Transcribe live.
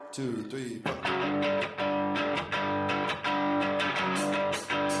2, 3, 4.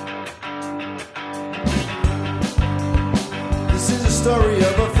 This is a story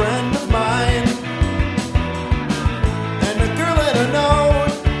of a friend of mine and a girl that I know,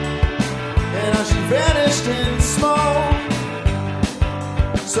 and how she vanished in smoke.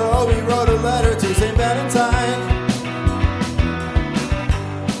 So we wrote a letter to St. Valentine.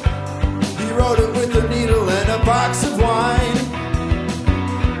 He wrote it with a needle and a box of wine.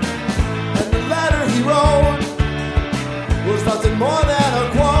 And the letter he wrote was nothing more than a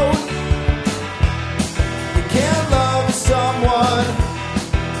quote. You can't love someone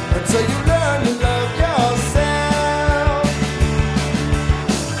until you learn to love yourself.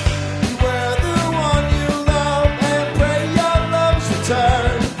 Beware the one you love and pray your love's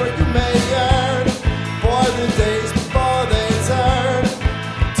return, for you may yearn for the days before they turn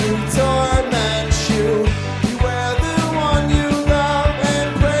to torment you. Beware the one you love and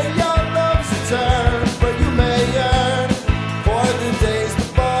pray your love's return, for you may yearn for the days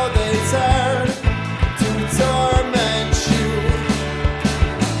before they turn to torment you.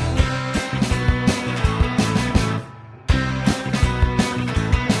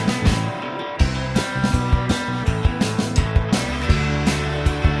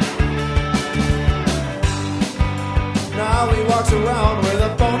 Now he walks around with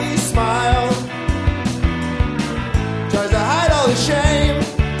a phony smile, tries to hide all the shame,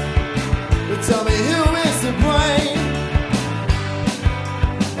 but tell me who is to blame.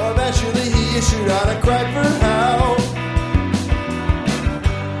 Eventually he issued out a cry for help.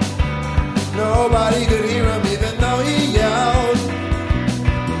 Nobody could hear him even though he yelled.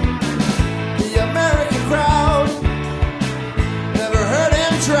 The American crowd never heard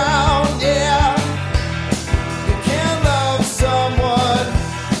him drown, yeah. You can't love someone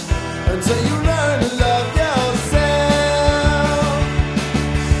until you learn to love yourself.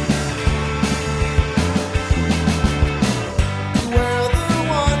 Beware the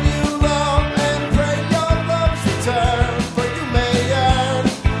one you love and pray your love's return, for you may yearn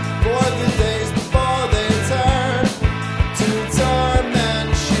for the days before they turn to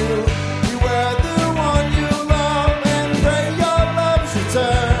torment you. Beware the one you love and pray your love's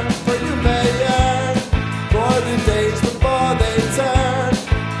return, for you may yearn for the days before they turn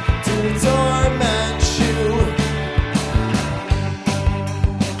to torment you.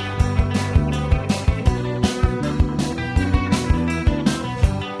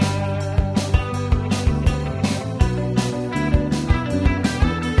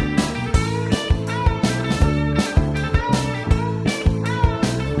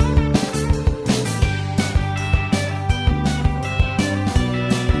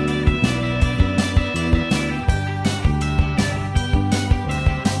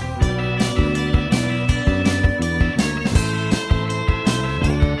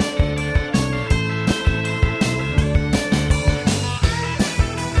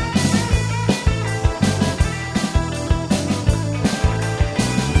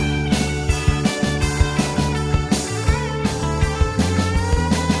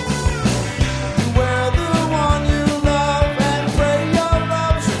 Beware the one you love and pray your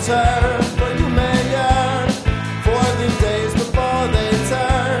love's return, for you may yearn for the days before they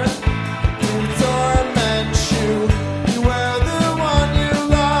turn to torment you. Beware the one you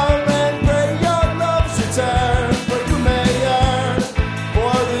love and pray your love's return, for you may yearn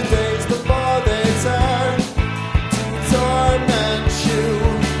for the days before they turn to torment you.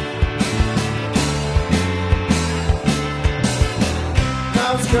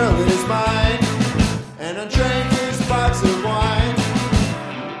 Now this girl is mine, and I drank his box of wine.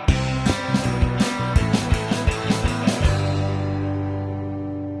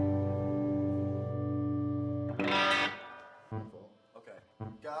 Okay.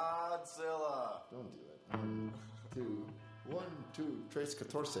 Godzilla. Don't do it. 1, 2, 3,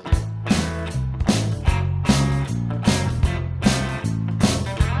 14.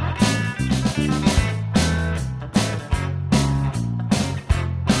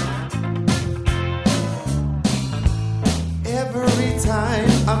 Every time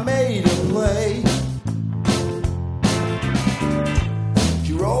I made a play,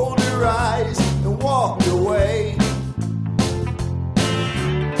 she rolled her eyes and walked away.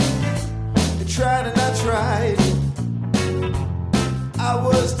 I tried and I tried, I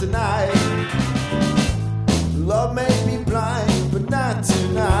was denied. Love made me blind, but not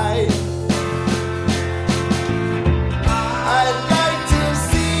tonight. I'd like to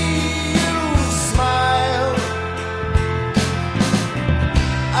see you smile.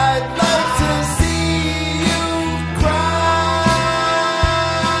 I'd like to see you cry.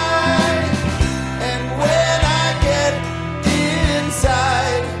 And when I get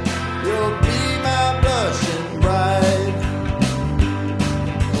inside,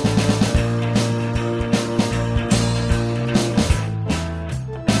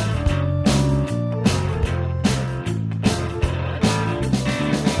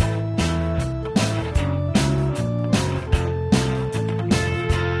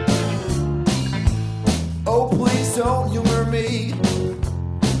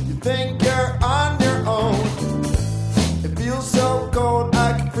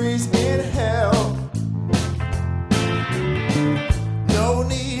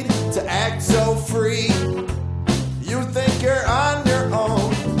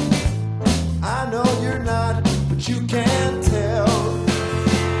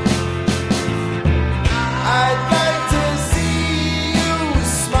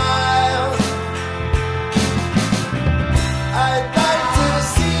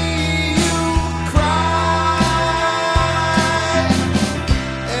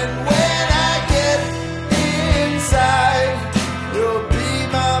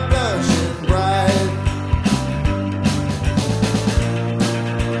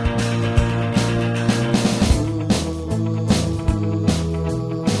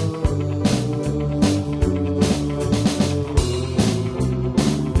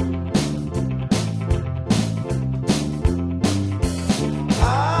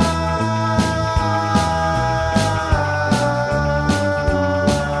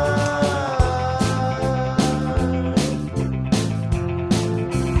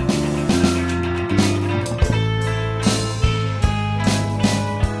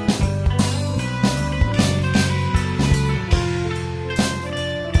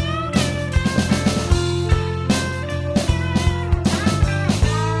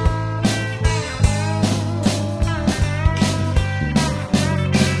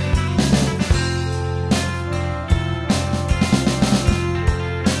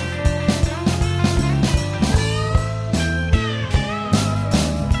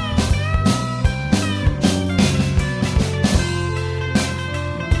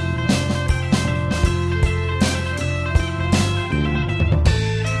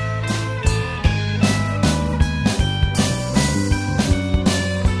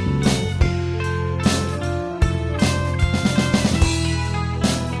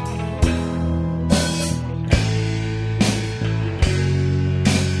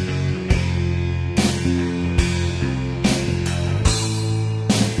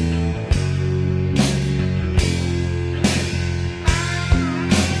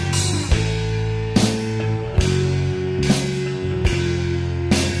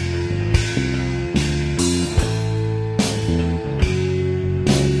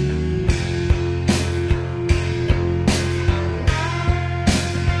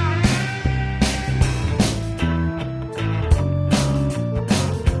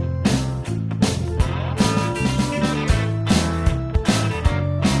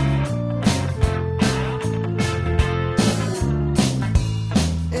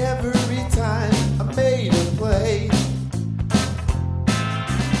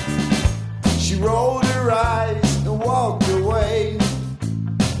 rolled her eyes and walked away.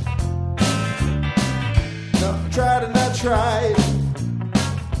 No, tried and I tried.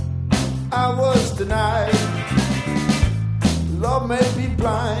 I was denied. Love may be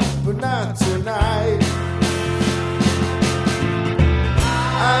blind, but not tonight.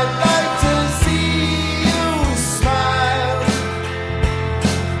 I'd like to see you smile.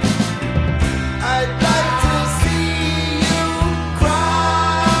 I'd like to see you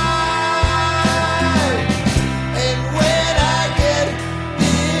cry. And when I get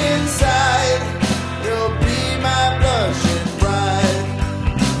inside, you'll be my blushing bride.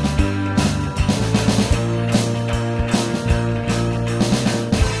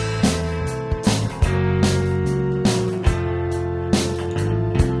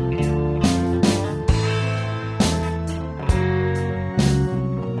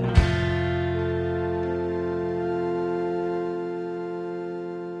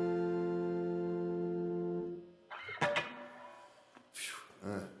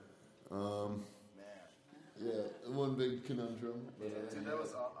 Yeah, one big conundrum. But, Dude, that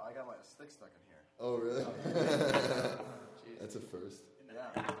was. I got my stick stuck in here. oh, really? That's a first.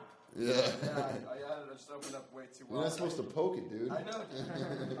 Yeah. Yeah. I just opened up way too well. You're not supposed to poke it, dude. I know.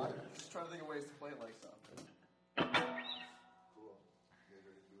 I'm just trying to think of ways to play it like something. Cool. You guys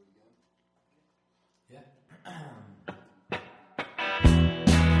ready to do it again? Yeah.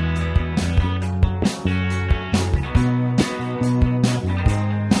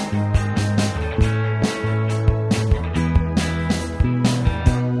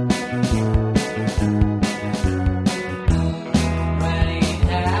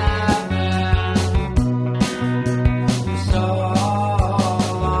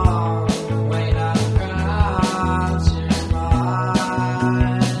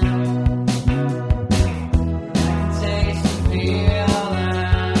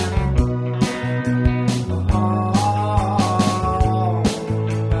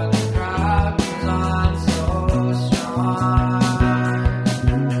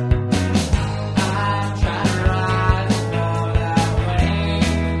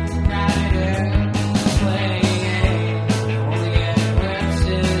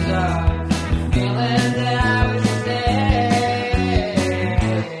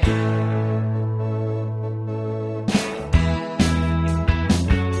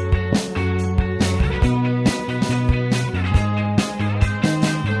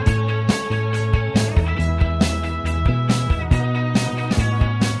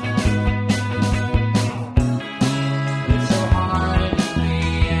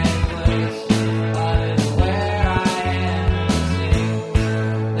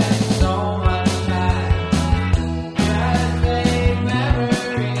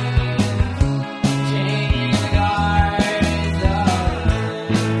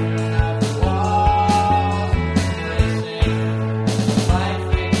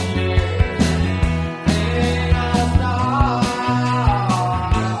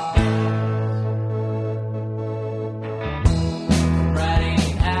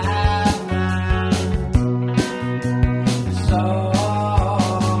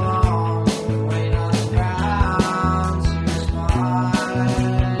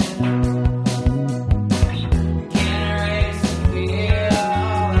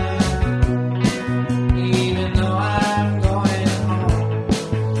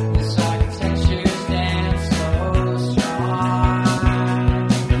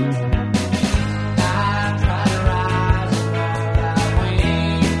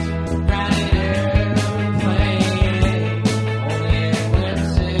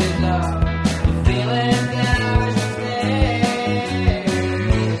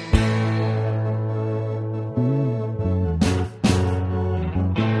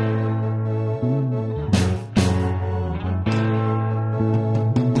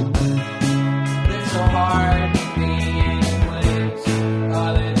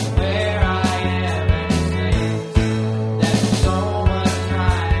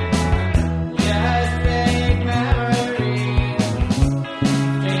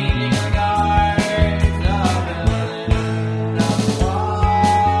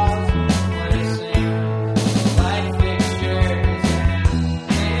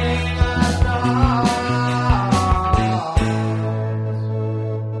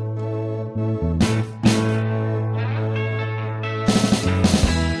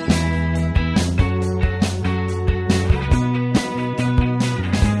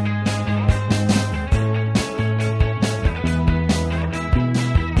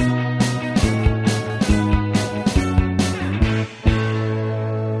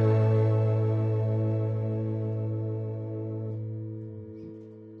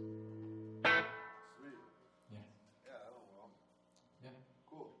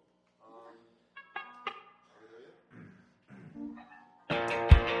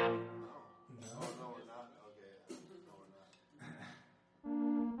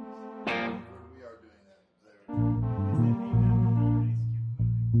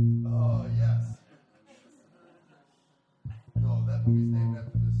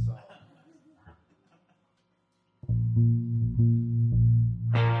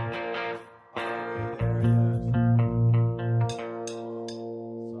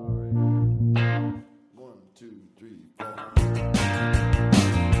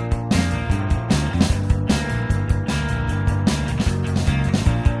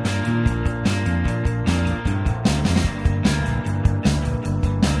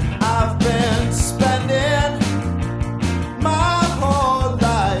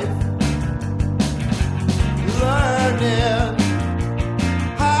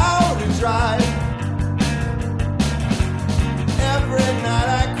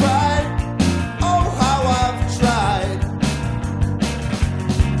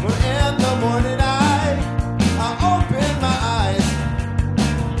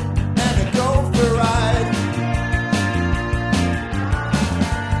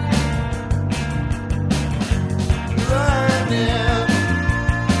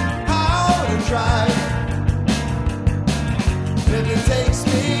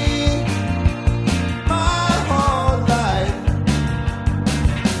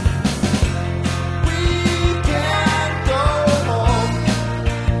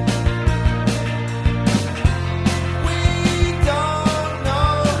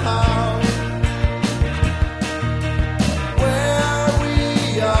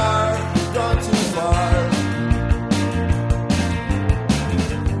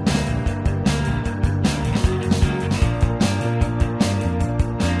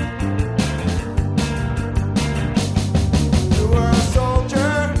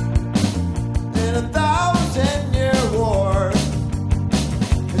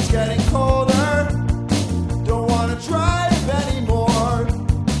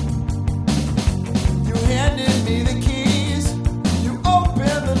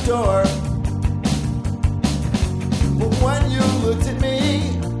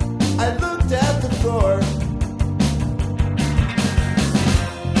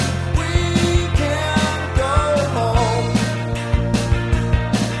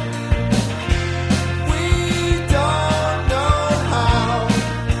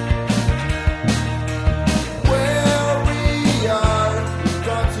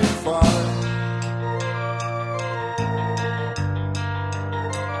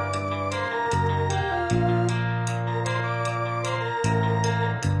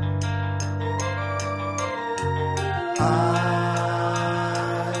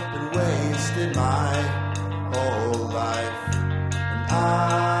 in my whole life. And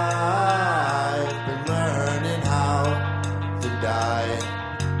I've been learning how to die.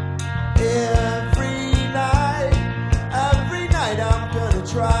 Every night I'm gonna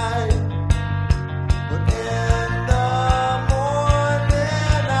try. But in the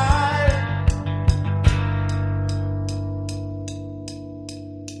morning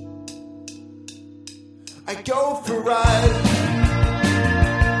I go for a ride.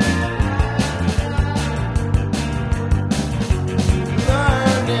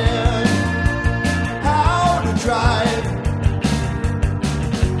 Learning how to drive.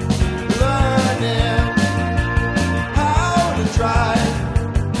 Learning how to drive.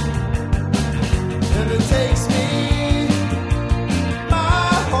 And it takes me my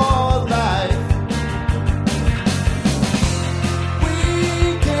whole life. We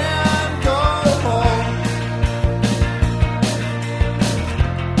can go home.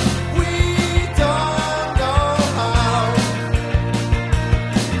 We don't know how.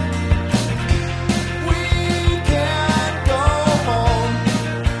 We can go home.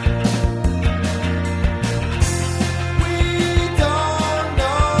 We don't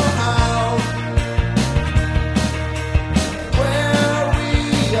know how. Where we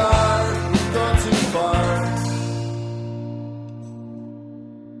are, we've gone too far.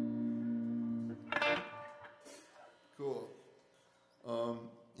 Cool.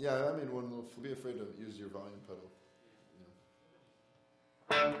 Yeah, I made one little. Be afraid to use your volume pedal.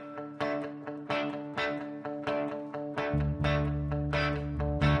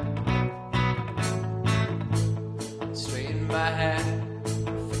 Straighten my hair,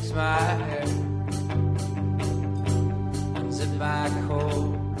 fix my hair.